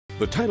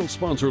The title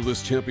sponsor of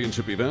this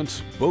championship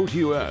event,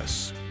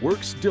 BoatUS,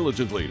 works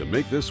diligently to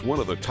make this one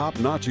of the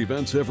top-notch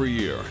events every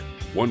year.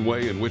 One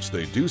way in which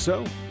they do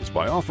so is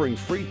by offering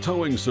free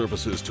towing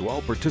services to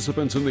all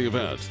participants in the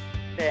event.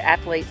 The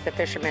athletes, the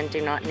fishermen,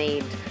 do not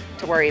need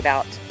to worry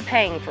about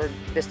paying for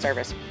this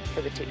service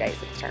for the 2 days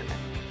of the tournament.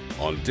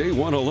 On day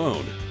one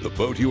alone, the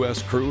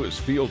BoatUS crew has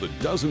fielded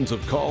dozens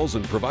of calls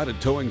and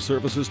provided towing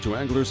services to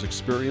anglers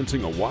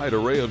experiencing a wide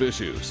array of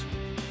issues.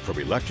 From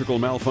electrical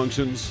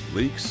malfunctions,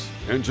 leaks,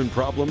 engine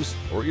problems,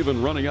 or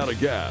even running out of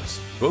gas,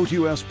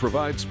 BoatUS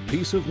provides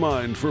peace of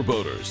mind for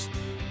boaters.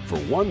 For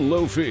one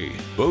low fee,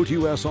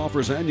 BoatUS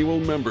offers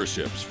annual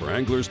memberships for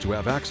anglers to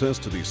have access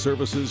to these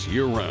services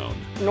year-round.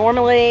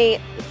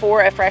 Normally,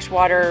 for a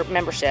freshwater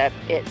membership,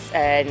 it's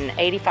an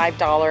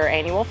 $85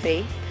 annual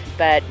fee,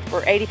 but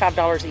for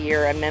 $85 a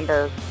year, a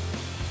member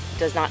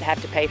does not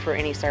have to pay for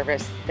any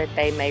service that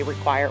they may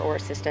require or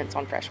assistance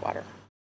on freshwater.